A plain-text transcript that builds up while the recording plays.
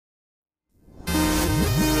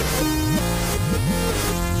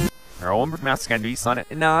Waarom maakt geen wie van het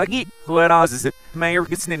nagi? Hoe is het? Maar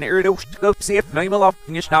gets in er door op safe neem al af.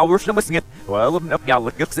 Je snel wordt nog niet. Wel op ja,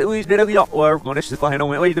 ik zeg is dit ja, or gewoon is van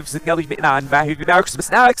hoe je het kan niet aan bij je daar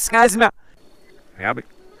snacks guys maar. Ja, maar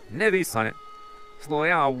nee wie van het. Slow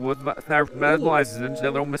ja, wat daar met was en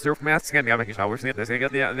ze dan Mr. Mask en ja, ik zou eens niet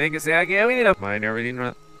zeggen ja, denk ik zeg ja, weet je maar never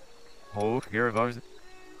in. Oh, here goes.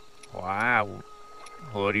 Wow.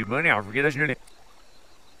 Hoor je me nou, vergeet dat je niet.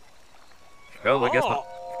 Go, I guess not.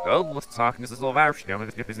 Go, let's talk. This is a little virus. Ja, maar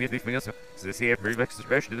het is niet iets meer zo. Ze zien het weer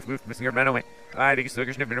special. Dit moet misschien er bijna mee. Ah, die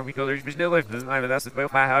stukken snippen nog niet colors. We stil even. Nee, dat is het wel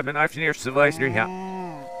fijn. Ik ben afgeneerd. Ze luisteren ja.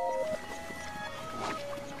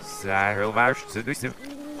 Zij heel virus. Ze doen ze.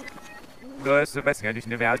 Dat is de beste. Ja, dus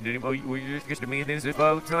nu wel. Nu moet je dus de meer is het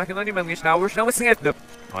wel. Zo lekker dan niet meer. Je snel weer snel met zingen. I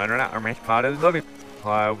don't know. Maar ik ga dat love it.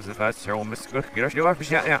 Oh, was het vast. Zo mis. Goed. Get als je af.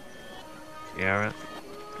 Ja, ja. Ja.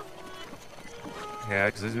 Ja,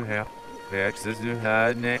 ik zie het. Vex is nu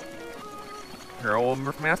nee. Girl,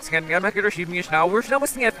 maat kan gaan maken er schiet snel. We're snel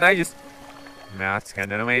met niet. Nee, just. Maat kan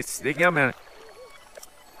dan mee stick ja man.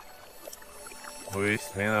 Hoe is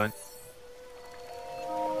het dan?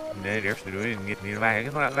 Nee, eerst doen we niet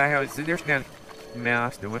wij. Wij houden het eerst gaan.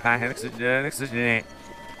 Maat doen we gaan niks nee.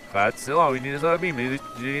 Wat zo, we need to be me.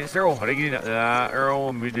 Is er al? Wat ik niet.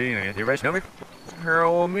 Earl Medina. Je weet nog meer.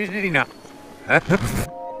 Earl Medina.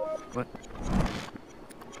 Wat?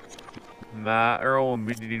 Maar Earl,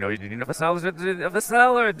 you didn't have a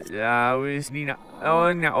salad. Ja, hoe is Nina? Oh,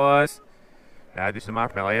 nou was. Ja, dus de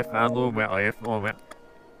maak wel even aan doen, wel even over.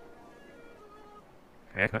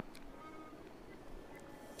 Kijk.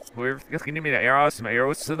 Hoe heeft het niet meer? Ja, als mijn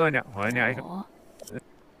euro zit dan ja. Oh, nee.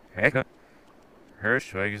 Kijk.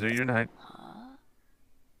 Hirsch, wat is er hier nou?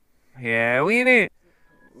 Ja, wie niet?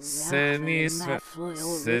 Sydney,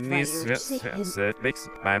 zet mix.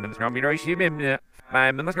 5 minutes from me, right? She been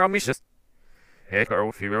 5 minutes from me, just. Heck, or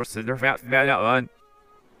if you were sitting there, that one.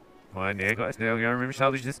 One, yeah, guys, now you remember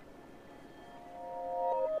how this just.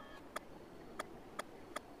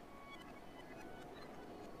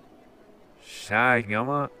 Shy,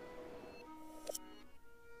 gamma.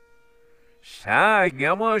 Shy,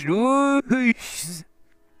 gamma, shoosh.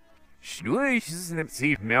 Shoosh, let's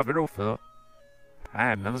see if me up at all, fellow.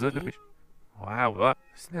 I am none of the fish. Wow, what?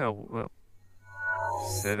 Snow, well.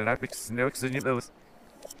 Said that I picked snow, because you know this.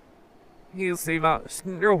 He'll save out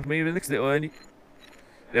snow, maybe next one.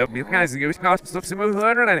 There'll be guys and give us cost stuff some of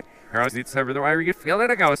the or else it's over the wire you feel it.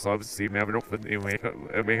 I got so see me have it off and wake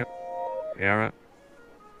up. Yeah, right.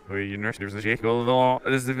 Well, you nurse there's a shake all the law.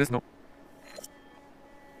 This is no.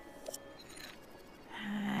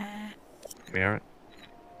 Yeah, right.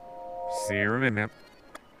 See you remember.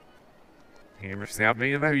 Hammer stab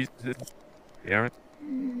me about you. Yeah, right.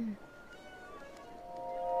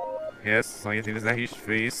 Yes, so you think that he's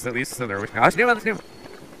face at least so there was gosh, no, new.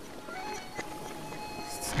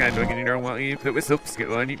 It's kind of like you know what you put with soap, get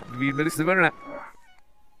one, you better sit on that.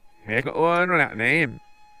 Heck, one on that name.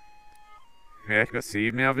 Heck, got see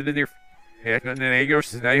me over the heck, and then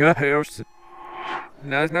yours, now you have yours.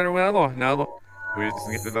 No, it's not well, though, no, we just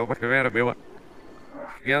get the back of it a bit.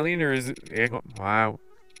 Galleon, or is it? Heck, wow.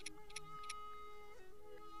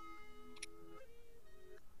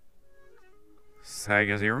 I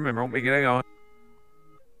guess you remember what we get on.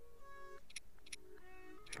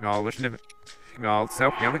 I'll listen to it. I'll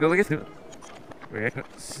self yeah, we go look at it. We can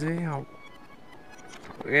see how.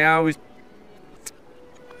 Yeah, I was.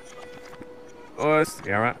 Oh,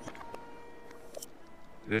 yeah, right.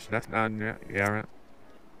 This, that's not, yeah, right.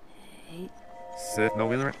 Sit, no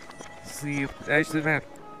wheeler. See, actually, man.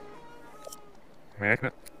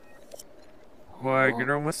 Yeah, why, you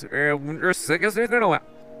know, what's winter sick as there's no.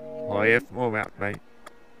 Oh, if oh, out, right.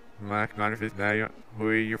 My God, if now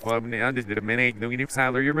who you're following the under the minute, don't you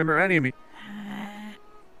Tyler, you remember any of me?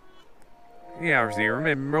 Yeah, I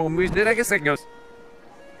remember when we did, I guess it goes.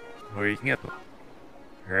 Oh, you can't.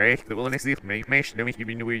 Right, the willingness to make mention of me,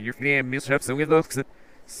 you know, your family shops and with looks.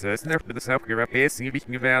 So it's never the South Korea passing, you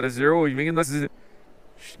can about a zero, you mean, this is it.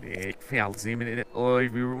 Snake fallacy, minute, oh,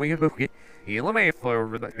 if you were winging a book. He'll make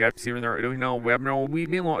for the gaps here and there, doing no web, no, we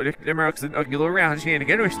be like the marks and go around, she and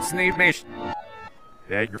again, we should snake nation.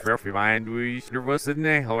 That your fair mind, we should was in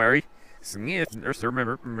there, Harry. Smith, nurse,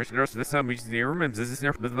 remember, permission nurse, the sun, which they remember, this is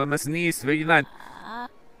never the mess knees, so you land.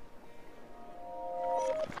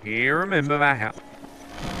 Here, remember my house.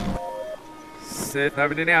 Sit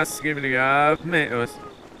over the house, give it a minute.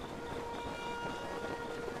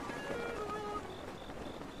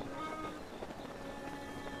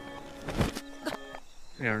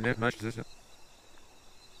 Yeah, not much this.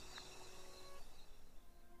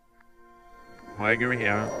 Why give me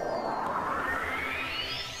here?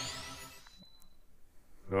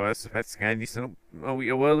 Was Fettskani so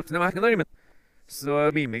well if no I can learn it. So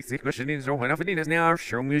I mean makes the question is one of it is now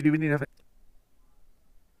show me doing enough.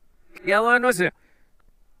 Yeah, I know sir.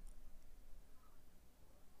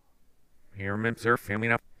 Here remember sir family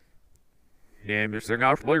enough. Yeah, Mr.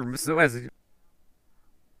 Garfloy so as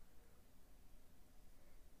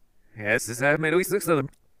yes, this I made at least 6 of them.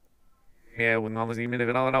 Yeah, when I was even if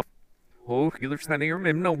it all enough. Oh, you're standing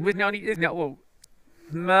here, no, but now he is not. Whoa.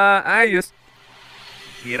 I just.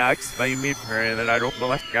 You know, explain me for that I don't know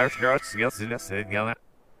what gosh, yes, and I said, yeah.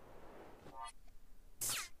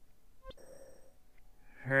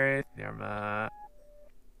 Hurt there, ma.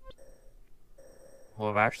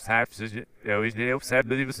 Well, I have to always do sad,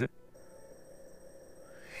 but it was.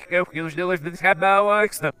 Go, you'll still live with this cat now,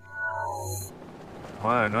 extra.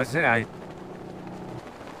 Well, no, say I.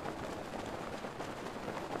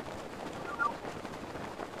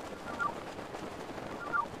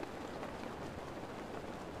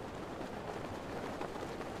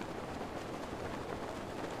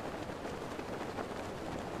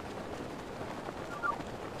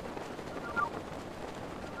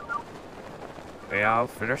 Yeah, I'll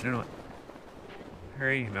finish it.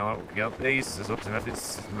 Hurry, no, get these. This looks enough.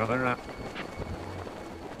 It's another nap.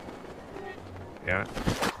 Yeah.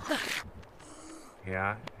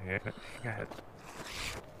 Yeah, yeah, go ahead.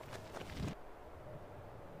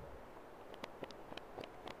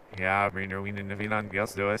 Yeah, bring your wind in the villain,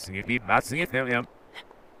 girls do us, and you keep bouncing it, yeah.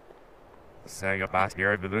 So you pass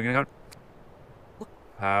here, but looking at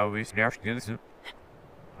how we snatch this.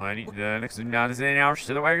 I need the next one down is an hour,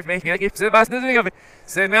 so the wire making like it's the best thing of it.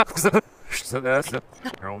 So now, so that's the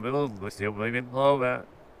middle, let's see, we've been low, but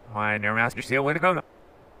I never master still when to come.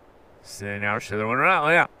 So now, so the one around,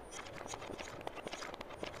 yeah.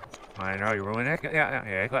 I know you're ruining it,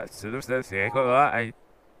 yeah, so there's this, yeah, I.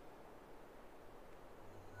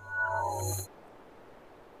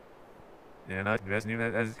 Yeah, not the best name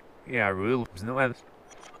as, yeah, rules, no others.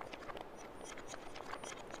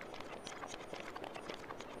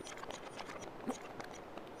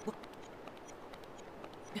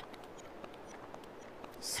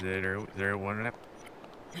 So there one up.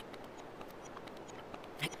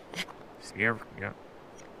 Scare, yeah.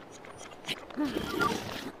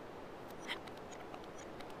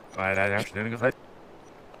 Why that actually didn't go fight?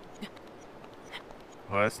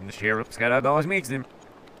 What's in the sheriff's got $1 makes him.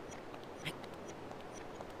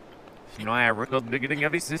 You know, I recalled the beginning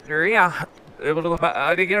of his sister, yeah. Able to look at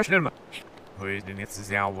I didn't get a cinema. Wait, then it's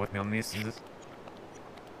this out what on this is.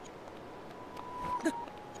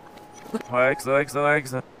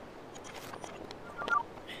 Excellent.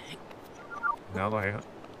 Now, like,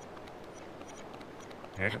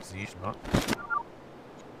 I can see you not.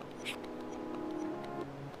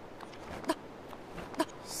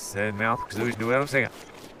 Said mouth, because always do what I'm saying.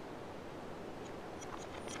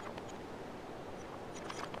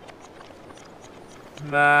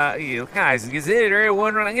 You guys, consider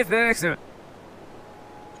one running at the next one.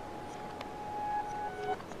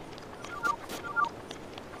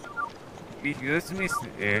 Because to me,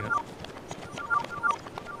 yeah.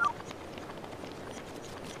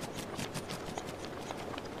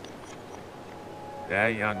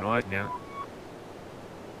 Yeah, no, it now.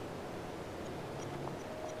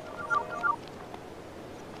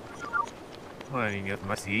 Well, you get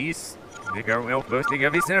my seas. They go well boasting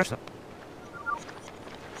of his nurse.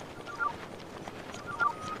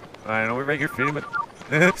 I know we're making film, but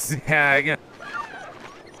yeah, again.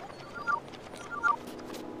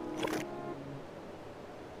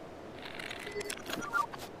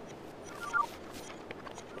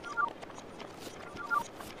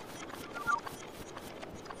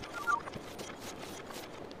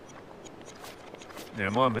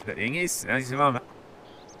 Mom, but the thing is, I see mama.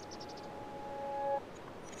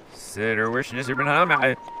 Said her wishing is her been home.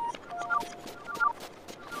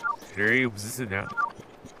 There he was sitting down.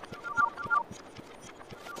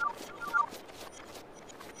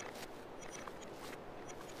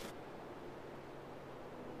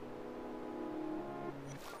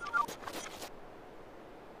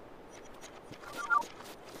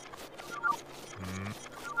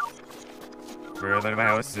 Further than my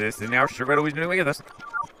house is, and now sure what are we doing with us?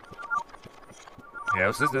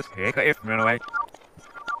 House is this? Hey, got if run away.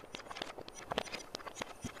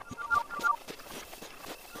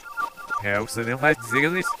 House is in my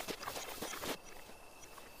ziggles.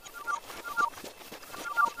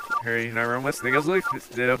 Hurry, now run what's the life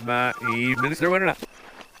instead of my minister winning up.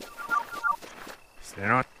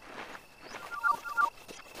 Stand on.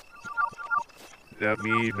 That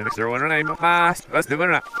me minister winning I'm a fast. That's the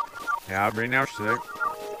winner. Yeah, I'll bring now so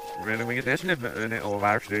we're gonna get attention if all of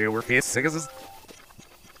our studio we're face sick as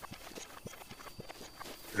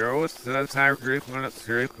Throw us to the side group when it's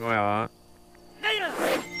group. Well,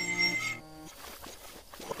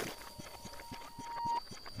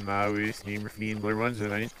 maar we is niet meer vrienden door ons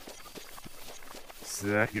zijn.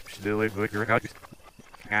 Zeg, je hebt stil even lekker gehad.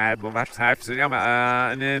 Ja, maar wat heeft ze? Ja,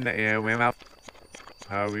 maar nee, we hebben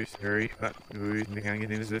how is hurry, but we gaan get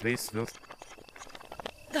into the face.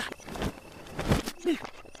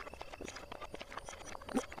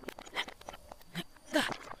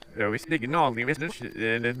 We stikken al die wisten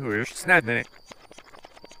en dan hoor je snel dan.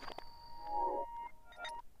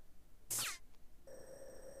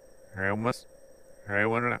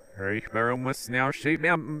 Hurry, maar almost now shape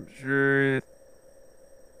I'm sure.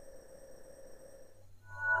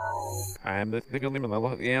 I'm thinking him a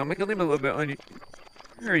little, yeah, I'm making him a little bit on you.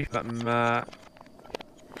 Hurry, but now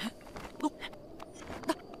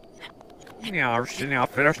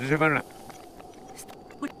finish the phone.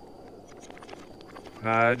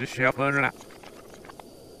 Just help on it.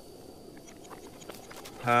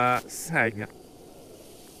 Say,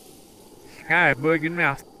 hi, bug in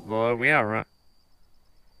mouth. Well, we are right.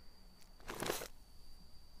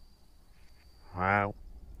 Wow.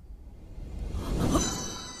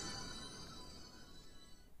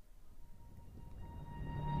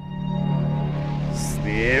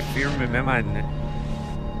 Step hier met mijn man.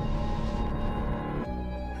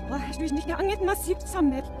 Waar is niet geanget massief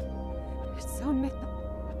samen? Samen.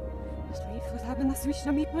 Schrijf wat hebben na switch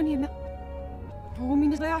na met manier. Hoe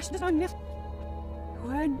min is laatste dan net.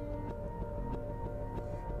 Gewoon.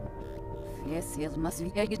 Yes, heel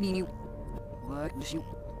massief kijkt niet nieuw. Wat is je?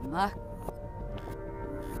 Maar.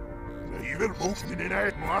 Je wil boven in een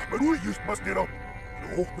eind, maar hoe je juist pas niet op.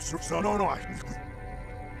 De hoofdbezoek zou nou nog echt niet goed.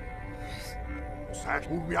 Zeg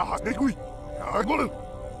hoe me haast niet goed. Ja, ik wil het.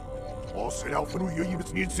 Als je van hoe je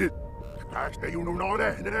met niet zit. Kijk, dat je nog naar de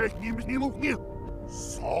en echt niet meer nog meer.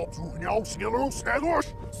 Zal zoeken jou sneller sneller.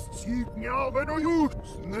 Ziet jou bij de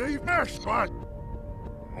jeugd. Nee, best maar.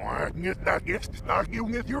 Maar niet dat eerst, dat je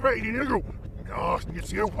niet hier bij in de groep. Ja, niet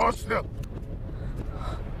zo vast.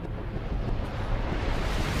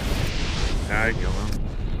 Kijk, jongen.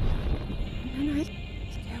 Nee,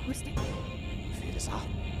 ik wist het. Vind je zo?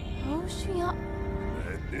 Oh, ja.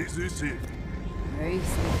 Dit is het. Hey,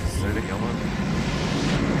 Zet ik, jongen.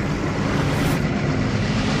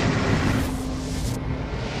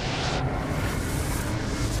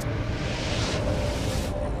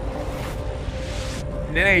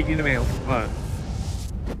 Nee, in de mail. Wat?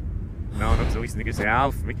 Nou, dat zoiets niet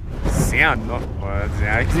zelf. Zijn nog. Wat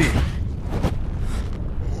zeg je?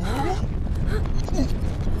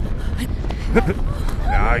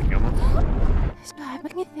 Ja, jammer. Spaar,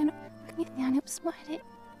 ik niet aan op sparen.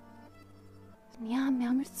 Ja,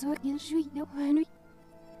 maar zo heel schwierig nog nu.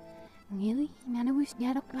 Nee, maar wist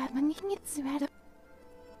ja dat klaar, maar niet zwaar.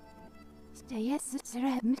 Stel je zit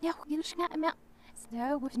er met jou heel schnaap maar.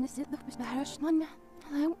 Stel we zijn zit nog bespaar snel maar.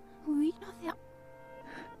 Hallo, hoe is dat ja?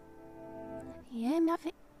 Ja, maar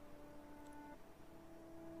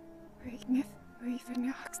ik niet, hoe vind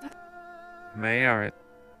je dat? Maar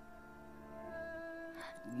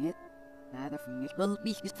Niet. Daar vind ik wel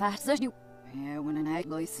niet vast zo nu. Ja, wanneer hij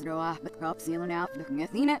luistert af met kapselen af de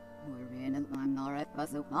gezien. We rennen lang naar het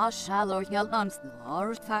pas op als shallow heel langs de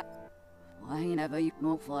large fat. Why never you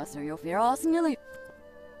know faster your fear as nearly.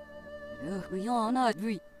 Ugh, we are not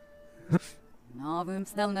we. Nou, we hem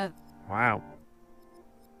snel naar. wow.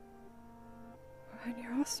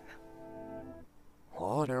 Wanneer was me?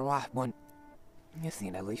 Oh, er was one. Je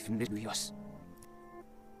ziet dat lief in de duos.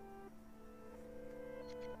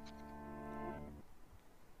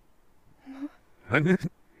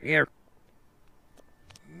 Hier.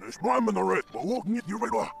 Dus maar me naar het, maar ook niet hier bij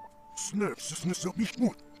waar. Snaps is niet zo niet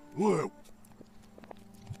goed. Wow.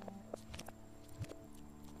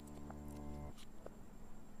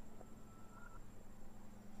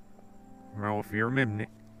 Maar of je hem niet.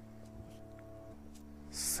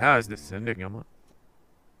 Says de zending, jongen.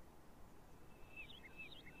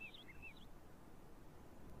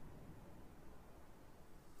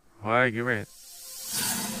 Why, you read?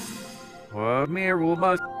 What meer will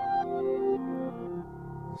must?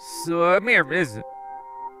 So meer is it?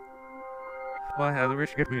 Why, how the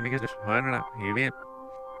rich get me niggas just finding out? You mean?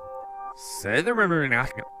 Say the river in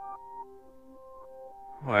Africa.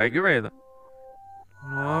 Why, you read?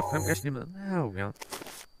 Oh, I'm guessing you. Oh, yeah.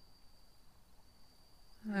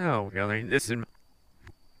 Oh, yeah, listen.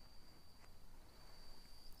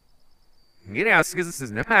 Get out, because this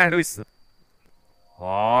is not my house.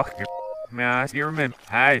 Oh, man, you remember.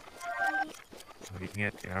 Hi. You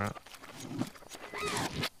can't, yeah.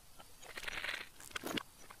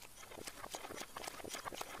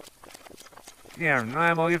 Ja,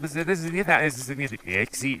 nou, maar even zitten, is het niet.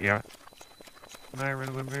 Ik zie, ja. Maar we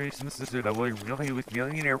hebben weer eens een dat wil je nog heel veel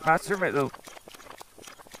in er passer met zo.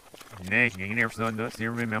 Nee, ik ging er zo dat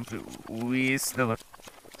hier met hem hoe is dat?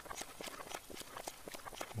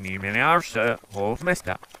 Niet meer als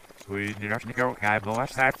hoofdmester. Hoe je er als niet ook hij wil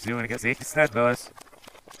als hij doen, ik zeg het dat was.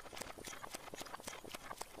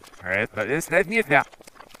 Alright, dat is dat niet ja.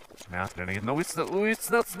 Nou, dan is nog iets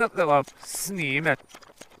dat wel sneeuwen.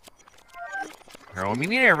 Girl, me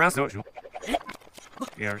near around social.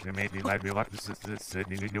 Ja, ze made die light be like this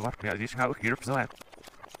niet doen wat ja, die schouw hier op zijn.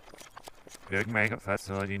 Leuk make up fast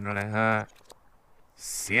so die nog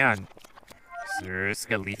Sian. Sir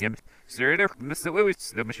Skeleton. Sir, there, Mr.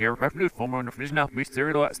 Lewis, the machine of new form on the fish now,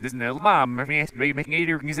 Mr. Lewis, this nail bomb. My man, be making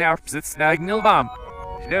either of these out, it's snag nail bomb.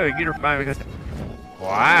 No, get her fine because.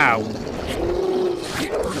 Wow.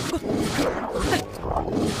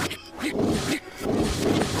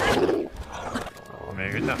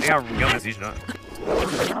 Nee, ja, Jonas is not.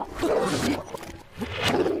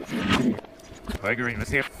 Gregory, let's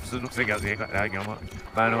see if this looks like I got jammer.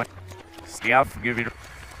 By the way, stay out, give it.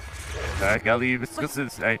 I gotta leave it because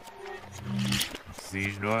it's a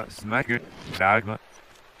siege no smack it. Dagma.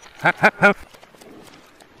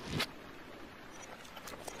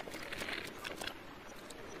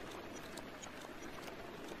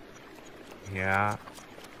 Yeah.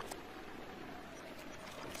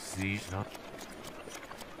 Siege no.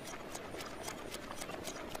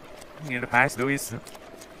 Need to pass Louis.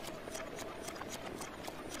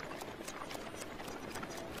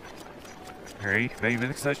 Hurry, baby,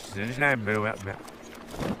 the such as I'm boo out there.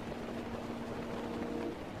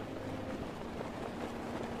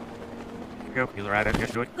 Go, killer, right up your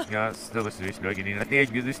short. Yeah, still a serious drug getting a day,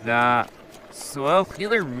 good is that. Swell,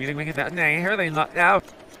 killer, really make it that name. Here they knocked out.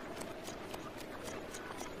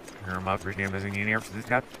 Her mouth for damn doesn't get here for this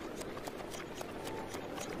guy.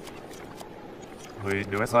 Please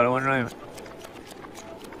do us all one room.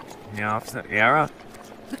 Yeah, yeah.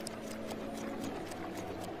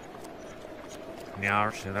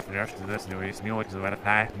 Now, shit up the rest of this new is new, which is about a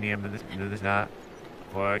path name to this not.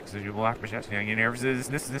 What, so you block perception, young nerves is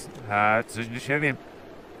this, so you show him.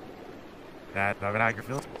 That, love it, how you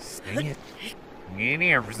feel. Sting it. Any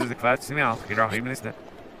nerves is a cloud smell. Get off even this.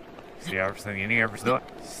 See, I was thinking any nerves though.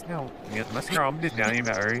 Snow, get my scrum, just down in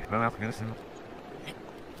that area. My mouth gonna smell.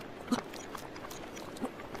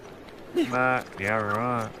 Yeah,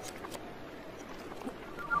 right.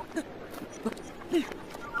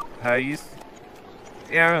 How you?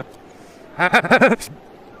 Yeah.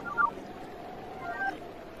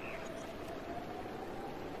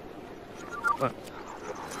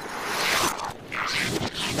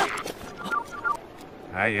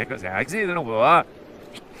 Hey, yeah, cause I see the what?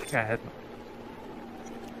 God.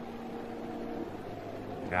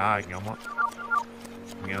 Ja, jammer.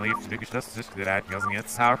 Jag lever för det just det där jag som ett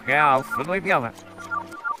så här för det blir.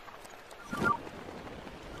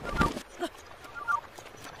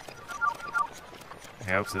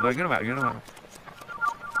 Ja, så det går nog.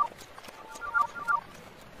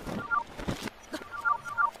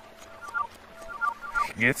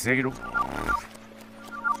 Get säkert.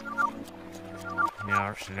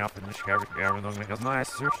 Ja, så nu på den ska vi göra något med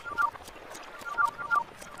nice.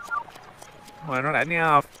 Well, not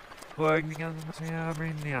now. Well, you can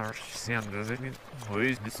bring now. Sound does it?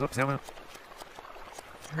 Who's this up? Someone.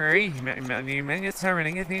 Hurry, man, it's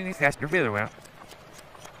turning anything faster, really well.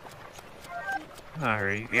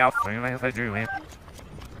 Hurry, the alpha, if I drew him.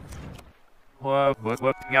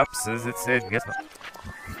 What, yup, says it said, guess what?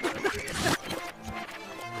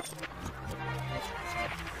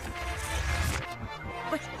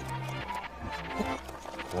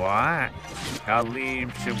 What? I'll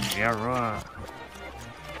leave, yeah, right.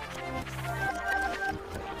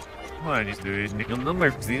 What is this nickel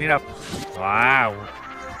number? Clean it up. Wow.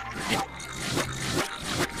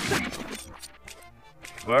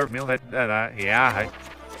 Word meal that yeah.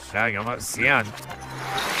 Shag I'm not seeing.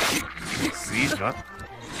 See not.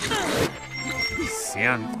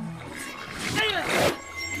 Seeing.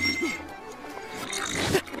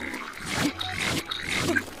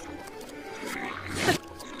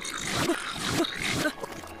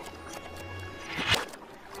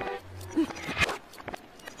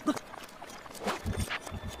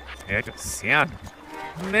 Jag kan se han.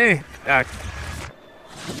 Nej, tack.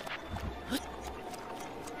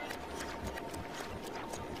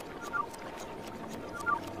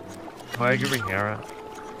 Vad är det här?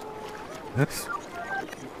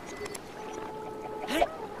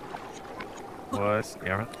 Vad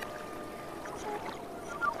är det?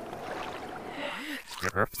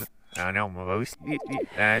 Jag hörde. I know, most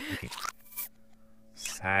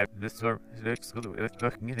Type this sort of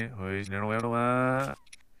fucking in it. Who's no way to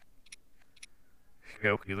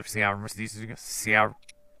go killer sour must these sour.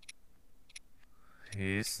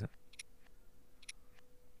 He's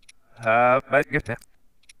but get that.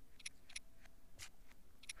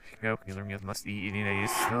 Go killer must eat in a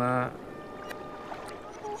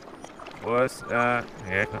was yeah.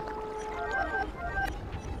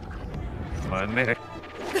 One minute.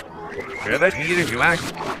 Where that need if you like.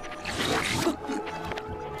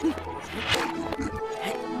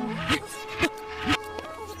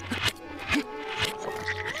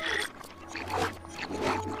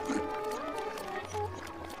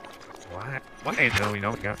 What ain't no, we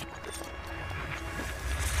know we got.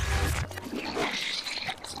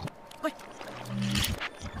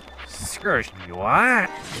 Scourge, what?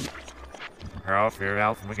 Girl, fear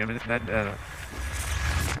Alpha, we're gonna that,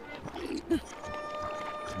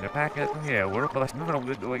 in the packet, yeah, we're plus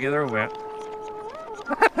nothing together, we're.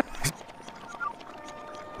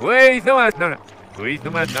 Wait, no, no, wait,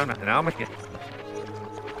 no, no, no, now I'm gonna get.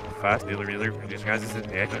 Fast dealer, really, these guys is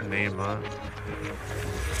the actual name,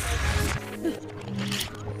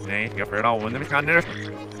 Nee, ik heb er al een gaan er.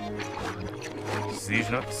 Zie je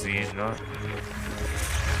dat? Zie je dat?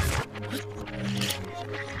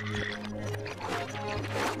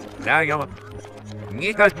 Nou, jongen.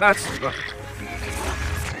 Niet uit naast.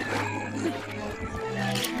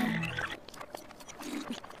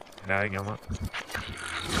 Nou, jongen.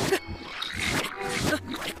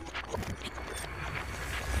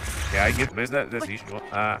 Ja, ik heb best dat zie je wat.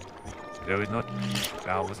 Dat is not.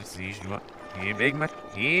 Dat was het zie je wat. Him big man,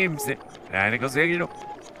 him sit. En ik wil zeggen nog.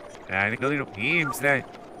 En ik wil nog him staan.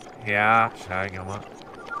 Ja, zeg je man.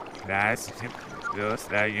 Dat is het. Dus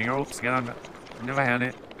dat je nog opstaan. Nu we gaan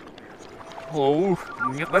het. Oh,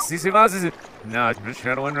 wat is het? Wat is het? Nou, het is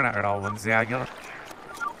wel een al, want zeg je nog.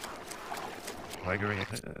 Wat ik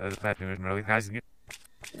weet, dat is bad news, maar ik ga zien.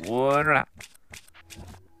 One.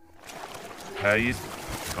 Hij is.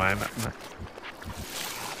 Fijn, man.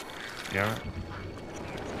 Ja.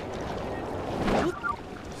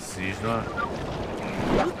 Zie je dat?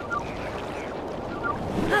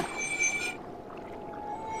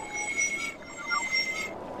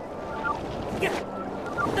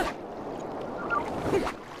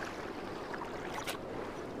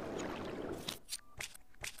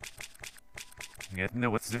 Get no,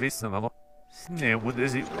 what's the face of the snare? What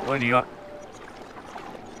is it? What do you got?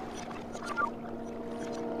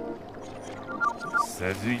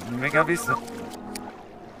 Says you make a vista.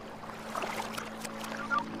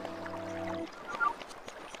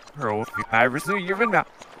 Bro, if you pirates are you're now.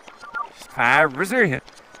 Pirates are here.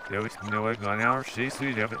 There was no way going out. She's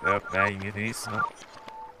sweet up banging it is.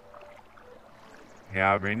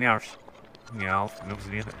 Yeah, right now. Yeah, no,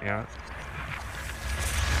 yeah.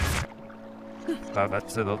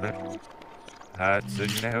 That's a little bit. That's a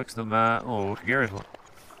next to my oh, Gareth.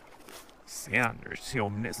 Sanders, so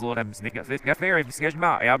minutes load I'm sneaking fit. Got fair if you sketch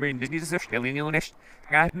my I'll bring Disney to still in the next.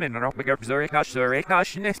 Got men or pick up Zurich,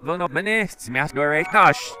 next, blown up my nest. Smash go right,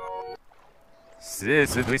 gosh.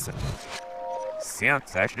 Sis, listen. Sound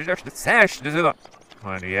sash, the sash, does it up?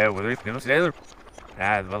 Oh, yeah, whether it's going to say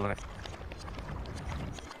ah, well,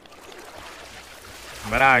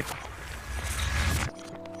 but I.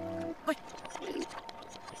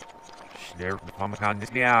 There, the Comic-Con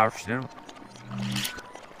Disney hours, you know.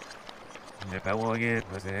 If I will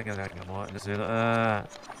get, was I can want to say, no,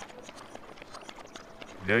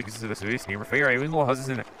 because the Swiss game fair, even though houses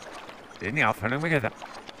in it. Didn't you? I'll find them together.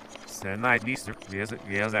 Send my Easter,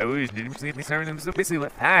 yes, I always didn't see me serving them so busy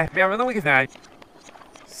with, ah, never know we can die.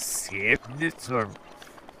 Skip this storm.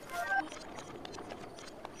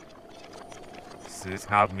 This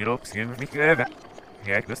half me up, skin with me good.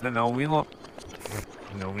 Yeah, because the no we look.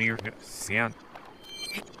 No near sound.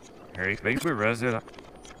 Harry paper resident.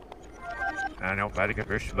 I know better get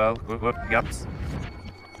fish bell, quick look gaps.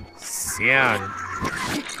 Sound.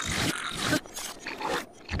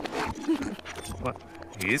 What?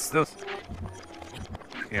 He is this?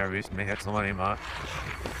 Yeah, we may have somebody mark.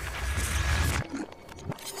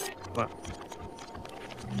 What?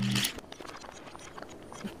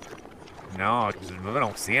 No, because we're moving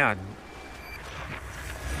on sound.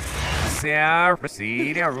 Sound,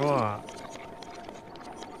 proceed, everyone.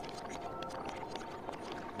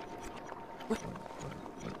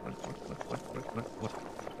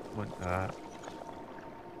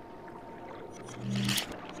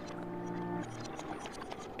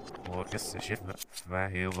 Guess the shit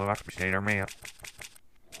that he'll look appreciate our man.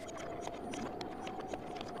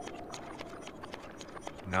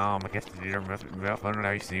 No, I guess the deer about fun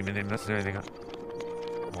I see him in this area.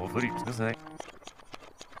 Oh, what do you say?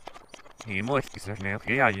 He must be certain now.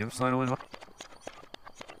 Yeah, you son of a.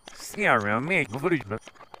 See around me, go footage, but.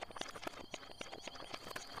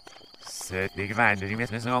 Said big man, did he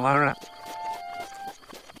miss me all around?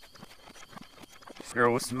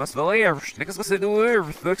 Skroos must wel eerst. Niks was het door.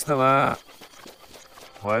 Fucks de la.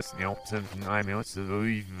 Was niet op zijn 9 minuten. Zo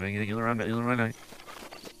even around.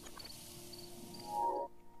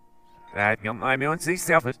 Dat kan 9 minuten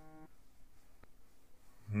zelf het.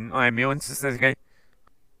 9 minuten is dat gay.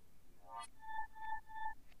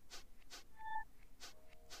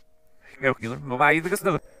 Go killer. Maar waar je het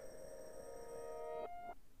nog?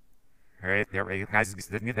 Right there, guys.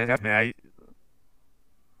 Dit niet dat mij.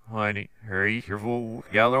 Honey, hurry, careful.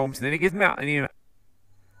 Yellow homes, then it gets mountain. Yeah,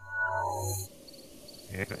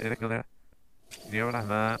 go there. You know what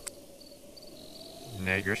I'm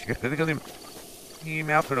Negers, get to the limit. He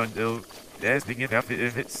mounted on the that's the get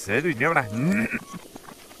if it said, you know what I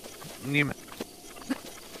Nim.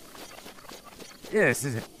 Yes,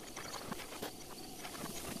 is it?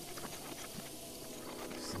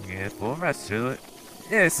 Get full rest to it.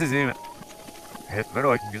 Yes, is it? Hit but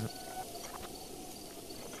I can get it.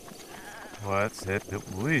 What's it?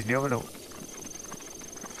 Please never know.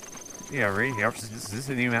 Yeah, right here. This is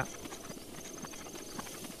an email.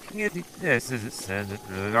 This is it. Send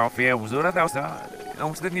it off. Yeah, was what I thought.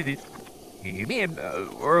 Almost didn't need it. He mean,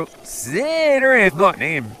 or Sitter is not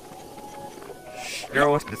name. Sure,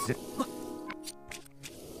 what's this?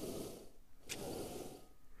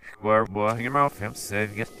 Square boy, hang your mouth. I'm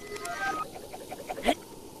saying it.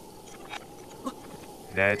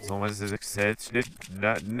 That's almost as accepted.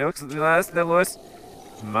 That looks the last that was.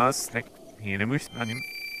 Must like he in a moose on him.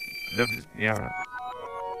 Yeah.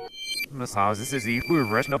 Massage this is equal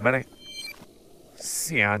rush no better.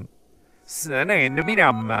 Sian. Son ain't to be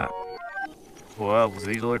dumb. Well, these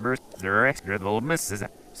little birds, they're extra little misses.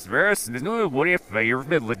 Swears, there's no what if you're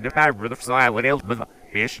middling the five brother silent else, but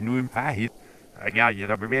fish new and five. I got you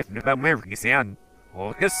the best if I'm American sound.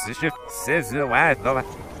 Well, this ship says the way, though.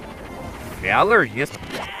 Feller, yes.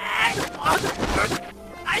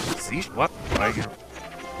 See what?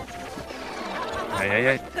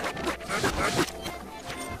 Hey.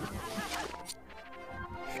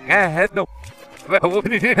 Head no. Well,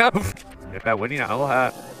 open it up. If I wouldn't,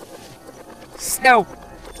 I'll Snow.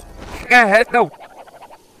 Head no.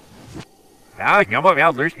 Ah, come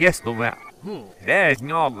on, there's yes, no. That's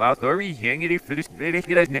not loud story. Hang it for this minute,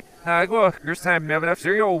 doesn't it? I go, first time never enough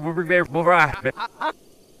cereal over there for right.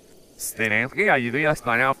 Sten ja, je doet juist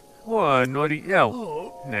aan af. Oh, nooit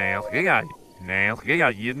jou. Nee,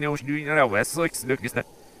 je knows doing that Westlake look is that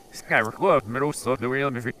Skyver Club, middle stuff the real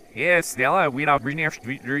movie. Yeah, Stella, we not bring our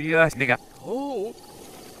street or you guys, nigga. Oh,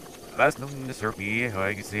 that's nothing to serve me.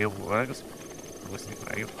 I can say what I was listening.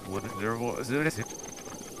 I what is there was this?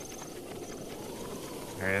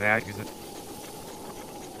 Alright, that is it.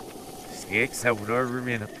 Skicks have no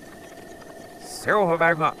remain. Sarah, have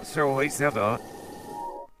I got Sarah, I said,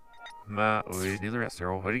 Ma, we do the rest.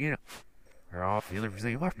 Sarah, what again? We're all feeling for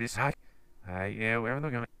the left this high. Yeah, we're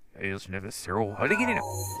not going to. It's never Sarah, what again?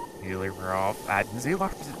 We're all fat and the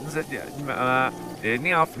left. Didn't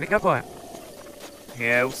you off Nick up?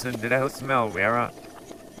 Yeah, listen, did I smell where?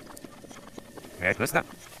 What's that?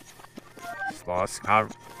 Sloss car.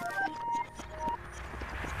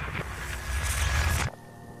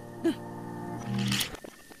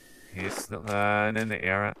 He's the line in the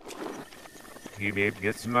air. He babe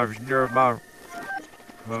gets some of your bar.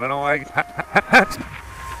 Moving away.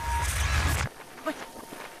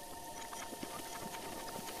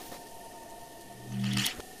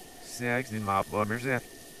 Sex in my bummers in.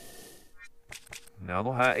 Now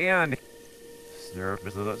the hot end. Snurf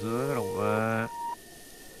is a little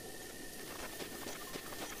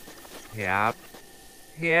Yeah,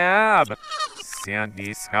 but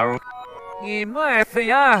Sandy Scout. He might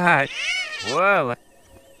fiat. Well.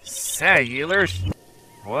 Sailors.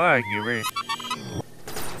 What you read?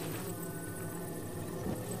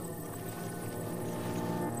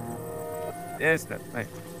 Yes, that right.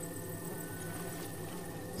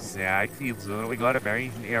 Say I feel so we got a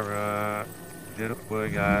very near little boy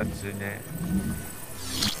got in there.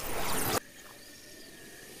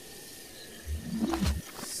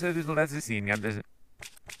 So let's see again, does it?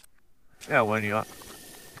 Yeah, when you are.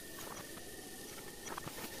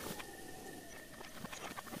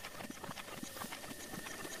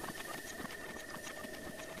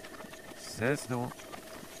 Says no.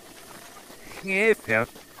 Yeah, fair.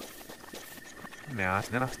 Ja, it's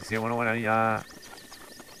enough to see one of the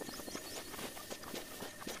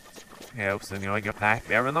helps and you like your pack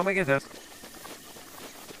there and I'll make it this.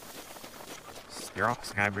 You're off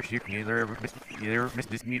Skyber ship either missed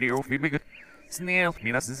this meteor feedback. Snail,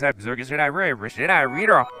 me das ist halb Sorge, should I read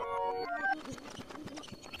her?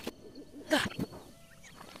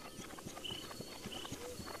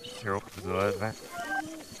 Zero, so that.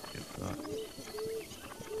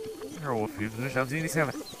 Zero,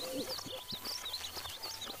 597.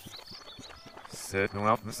 Zet nog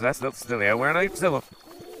af, dus dat is stil. Ja, waar nou zelf?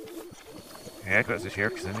 Ja, ik was de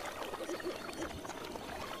sheriff in.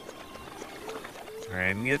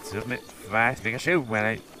 En niet zo met 5 dingen zo,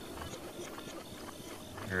 maar ik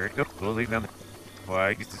heb wel lief aan. Maar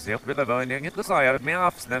ik is de zelf met dat en niet de saai uit mijn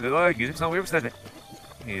afstand. Dat ik is zo weer bestaan.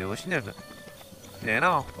 Heel snel. Ja,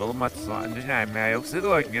 nou, wel maar zo. Dus nee, maar ook zit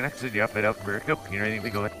ook niet. Ik zit ja, bij dat werk ook. Hier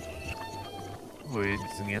niet goed. Oei,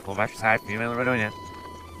 dit is niet wel wat saai. Je wil maar doen.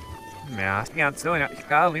 Ja, ik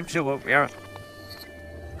ga hem zo op, ja.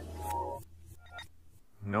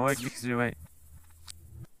 Nooit niks doen, hè.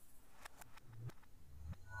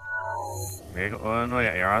 Oh,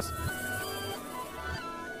 ja, ja.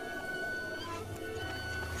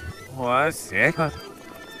 Wat, zeker?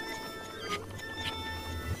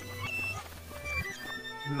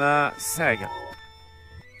 Maar, zeker.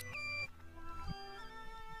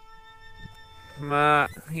 Maar,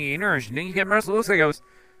 hier is niet, ik heb maar zo zeggen.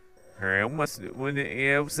 I almost when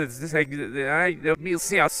since this I me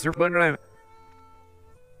see us surfing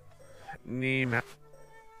Nima.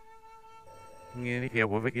 Yeah,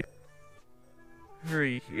 what we get.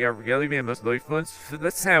 Hurry, yeah, really man must like fun.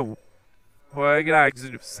 That's how. Why I get access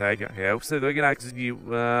to Saga. Yeah, so I get access to you.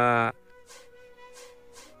 You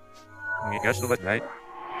got to let night.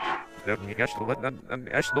 You got to let them.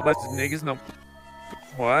 I should let the niggas know.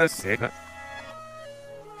 Why, Saga?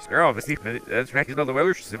 Girl, we zien het trekt is wel de wel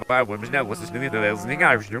eens bij wat snel was het niet dat is niet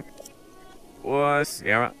Irish doen. Was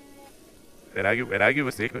ja. Dat ik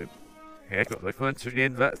was zeker. Ja, ik had van te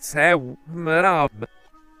zien wat zou maar op.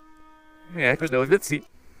 Ja, ik was wel wat zie.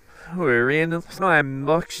 We're in the slime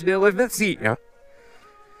box still wat zie. Ja.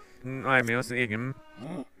 I mean, was ik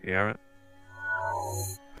ja.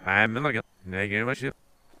 I'm not nee, je moet je.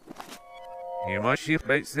 Je moet je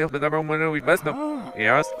bij zelf dat maar moet we best nog.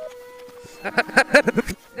 Ja.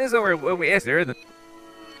 This is what we asked her.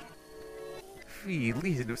 Fy,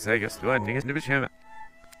 lite du säger ståndingens nu bekymmer.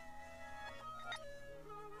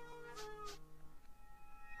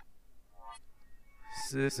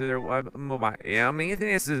 Så det var mobile. Ja, men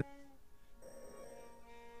det är så.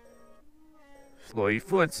 Slå i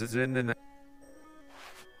funset in den.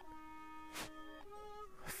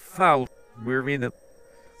 Foul. We're in the.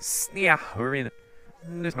 Yeah, we're in it.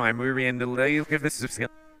 This my movie in the lay. Give this a skill.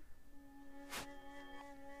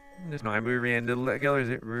 There's no movie in the leg, or is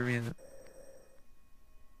it movie in the...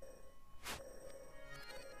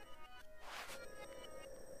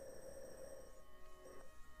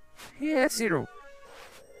 Yeah, zero.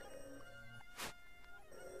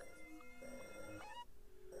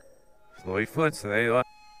 Slow foot, so they are.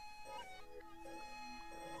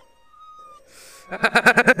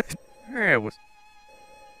 There it was.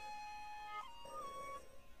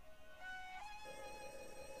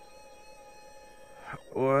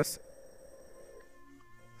 Was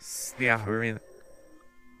yeah, we're in.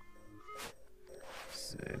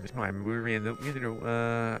 This time we're in the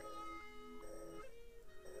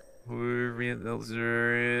we're in the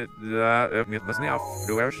was now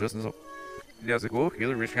do our shows and so. There's a go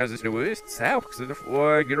killer rich has this the worst south so the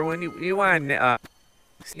get on you want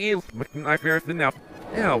Steel I fear it enough.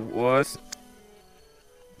 Yeah, was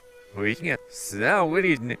we can't so what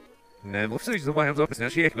is it? No, let's see the ones up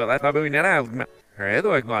and she got that about that out. Hey, though,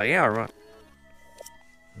 like, yeah, right.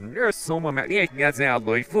 There's someone at the eight gets out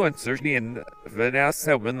by foot, certainly, and for that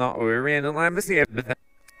 7 not we're in the line, but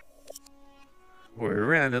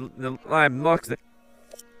we're in the line locks that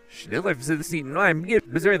she lives in the seat, and I'm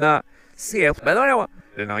get bizarre that safe, but I know.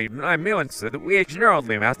 Then I'm million, so that we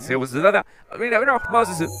generally must say was the other. I mean, I don't know,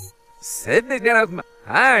 Moses said they get out.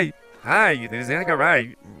 Hi, there's like a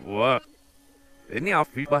right. What? Now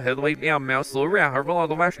people had to wait down mouse so around her all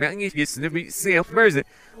the wash now you get to be self version.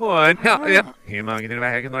 Oh no, yeah. Him on getting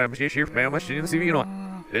back and I'm sure family shouldn't see you know.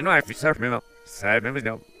 The knife is surf me side members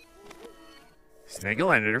now. Snake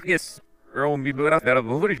landed yes. Earl me put out that of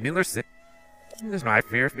the Miller sit. There's my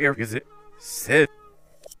fear because it sit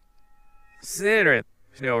it.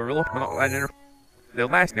 Still real not landing the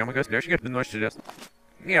last name because there's skipping the just.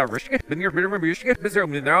 Yeah, we're skipping your remember your skip is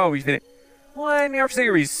room they're always in it. Why in our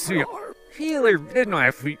series Healer didn't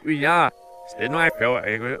I yeah. Didn't I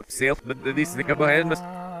feel self but the decent couple head must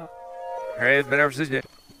head better decision.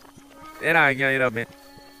 Then I get it up man.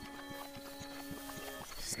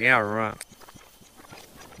 Yeah, right.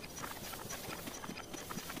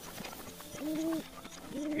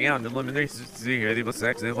 Yeah, the elimination see here, they will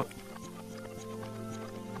sex they will.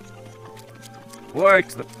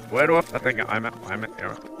 What? Where do I think I'm at?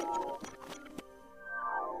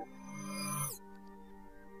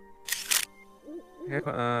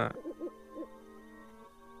 Yeah.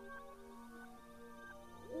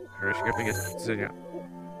 Hur ska jag så ja.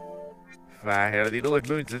 Fan, hela det låg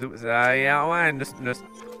bunt så ja, man, just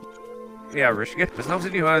ja, riska. Det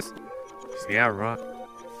snabbt det har. Ja, bra.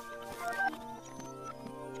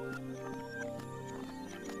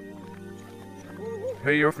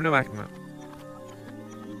 Hur gör för nu man?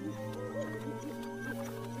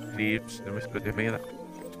 Lips, det måste bli med.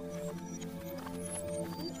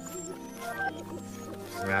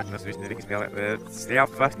 Smack нас весь не спел. Stay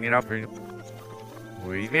fast me up here.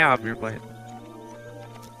 We me up here playing.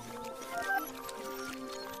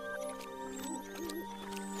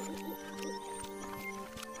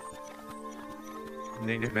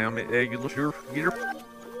 Nee, dit ben met egel sure. Hier.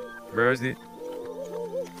 Waar is dit?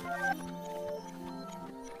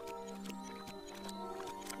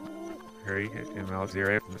 Hurry, en wel zeer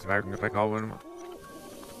even, dus wij kunnen gelijk al winnen.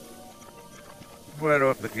 What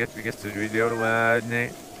up, dat get to do the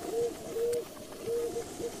nee.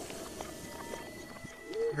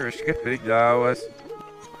 Hurry, skip big was.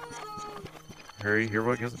 Hurry, here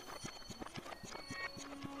what is it?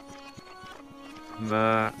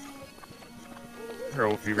 Nah.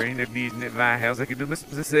 Hurry, if you rain if these in my house, I can do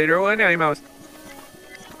this later one now, mouse.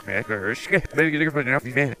 Hurry, skip big different enough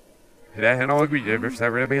you fan. That and all agree, ever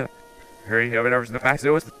several be like. Hurry, have it over in the past,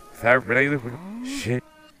 it was fair, but I live with shit.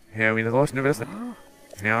 Yeah, we lost no business.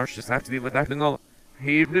 Now it's just have to deal with that and all.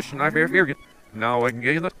 He this and I fear good. Now I can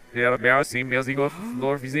get it. Yeah, the bear seems as he goes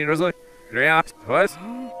floor if he's in Rosalie. Yeah, was.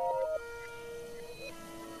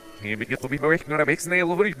 He begins to be working on a big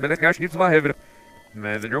snail over it, but that guy keeps my head.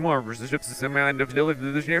 The drum armors, the ships, the man of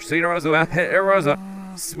the near St. Rosa.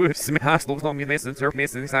 Smooth, some hostels on me, mason, surf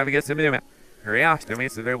mason, time to get some in. Hurry out, the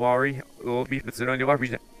mason, they worry. Will be put on your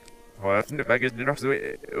garbage. Well, if I get enough, so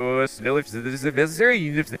still, if this is a visitor,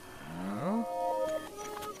 you live. No.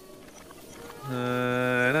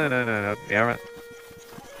 Yeah,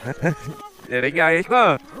 there guy,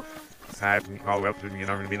 come. Side and call up to me, not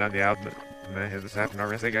going to be on the out, but I have this happen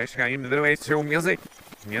already. I guys came the way to music.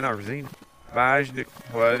 You know, Rosine. Baj,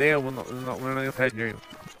 well, they will not one of the fed you.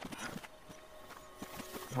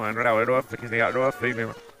 One hour off because they got off,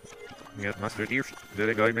 female. Yes, Master Deer. Did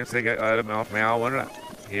they go even say, I don't know if my one up.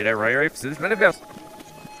 Here, they're right, right, since many bells.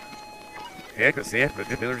 Yeah, I could see it, but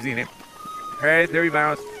the pillar's in it. Hey, there you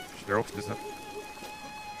bounce. Strokes this up.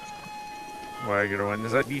 Why, you're one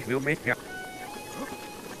is that you feel me? Yeah.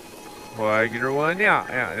 Why, you're one,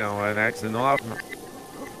 yeah, no, an accident off.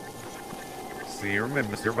 See,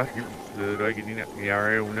 remember, Mr. Bucky, the dog, yeah,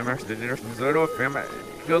 I remember the dinner from Zoto, family.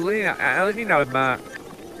 Jolina, I let you know, but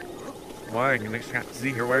why, you can't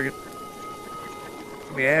see her where you.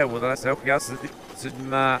 Yeah, well, that's how gas is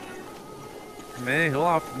man, he'll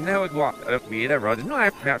off, now it walk up me, that road. No,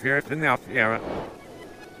 I've got here, been out, yeah.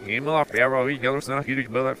 He will off, yeah, we go, so you do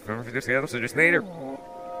bullet from the scale, so just later.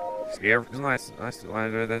 Scare is nice, that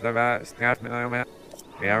snap me,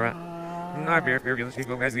 yeah, right. Not very fair, because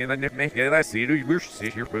people guys in the make it. I see you wish to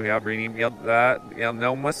hear for how bringing me that,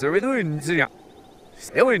 no, must have been doing.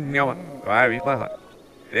 Still in no one. Why we play.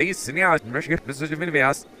 They used to now, Michigan position in the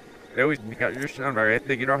house. They always make out your son, right?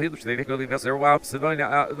 They get our healers, they go leave us their wild, so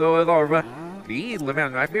though, Laura. The live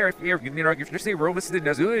out, I fear, you know, if you see Robus did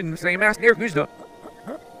as good and same ass near Gusto.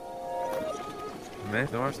 Man,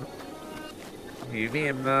 no, I'm Give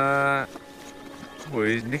him,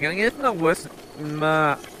 was Nicking it, no, was,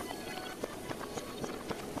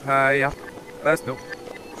 yeah, that's no.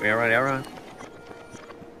 Yeah, right.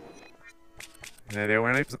 Yeah, they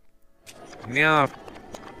went up. Yeah.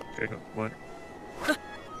 Okay, one.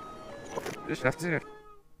 Just have to.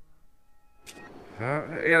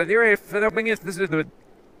 Yeah, they're right. For the thing is, this is the.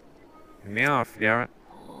 Yeah, right.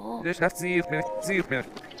 Just have to see if minute.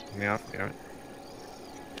 Yeah, right.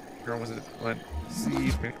 Girl, was it one? See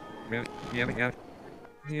if minute. Yeah.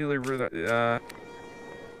 Healer,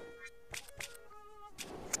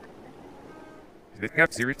 the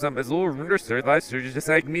cap series some as low understood last just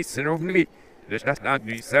like me center of me. Just not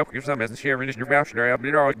do yourself your some as sharing in your bachelor I'll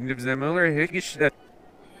be all gives them other hickish that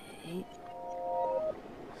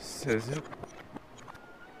says it.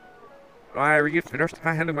 I read first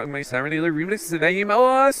I had my serenity remix today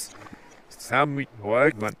us. Some we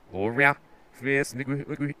work man or yeah. Face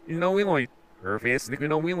no we like her face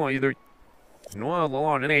no we like either. No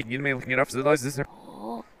alone and you may look it up so that's this.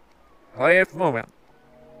 Life moment.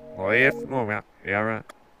 Yeah, right.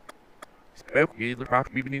 Spooky, the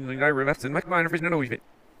property beneath the guy revets in my mind for no even.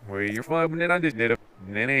 Where you're flying and I did it.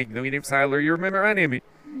 Then ain't no name Siler, you remember I name me.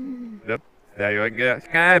 There you go.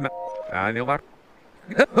 I know what.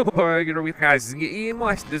 Boy, get with guys. You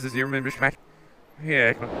must. This is your member's back.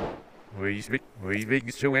 Yeah, where you speak? Where you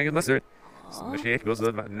big show hanging the shirt? So she goes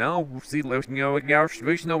on. No, see, let me go. Gouch,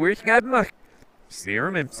 wish no where you got much.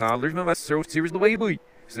 Serum and Saunders, my so serious the way boy.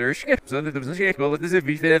 Sir, skips under the shake. Well, it is if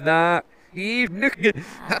you said that. Eve, look.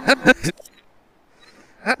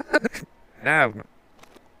 Now,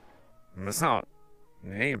 Masson,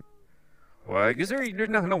 name. Why, because there's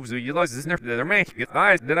nothing knows you lost this nerve that they're making. Get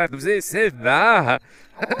eyes that I was said that.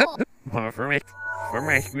 For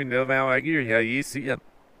me, we know how I hear ya. You see him.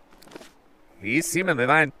 You see him,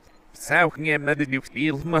 and I'm sauking him at the new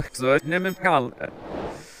steel much so it's never called.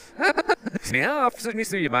 Now, after me,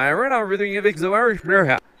 see you, my run over the big so Irish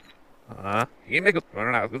bear. You make a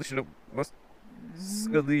run out. Good should have must.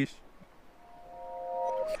 Scalish.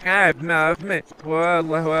 I've not met. Well,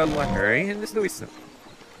 hurry, and this Louis.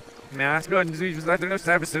 Mask going to use like no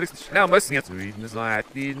service. Now, must get to read this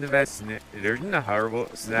like the investment. There's no horrible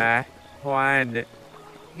side. Find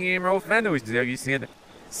him, old fan, always do you see it.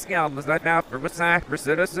 Scandalous like now for what's I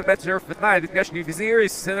pursued us a better for the discussion if you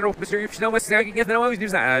serious. Send it over, if you know what's I can get the always do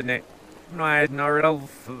that. No, I had no real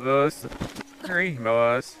for us. Three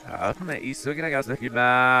was. I'm not east, so I got to keep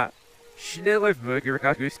that. She did live book, your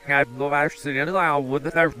cactus cat, blow out, sitting in the loud with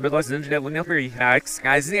the third middle engine that will never eat.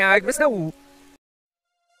 Skies in the eye, but no.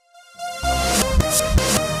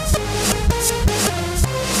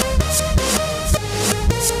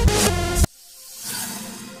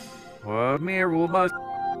 What mere rule must.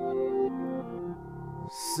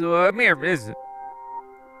 So, mere is it?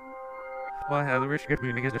 Well, how the rich get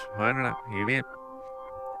me to get this? I don't know. You mean?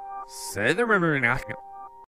 Say the river in Africa.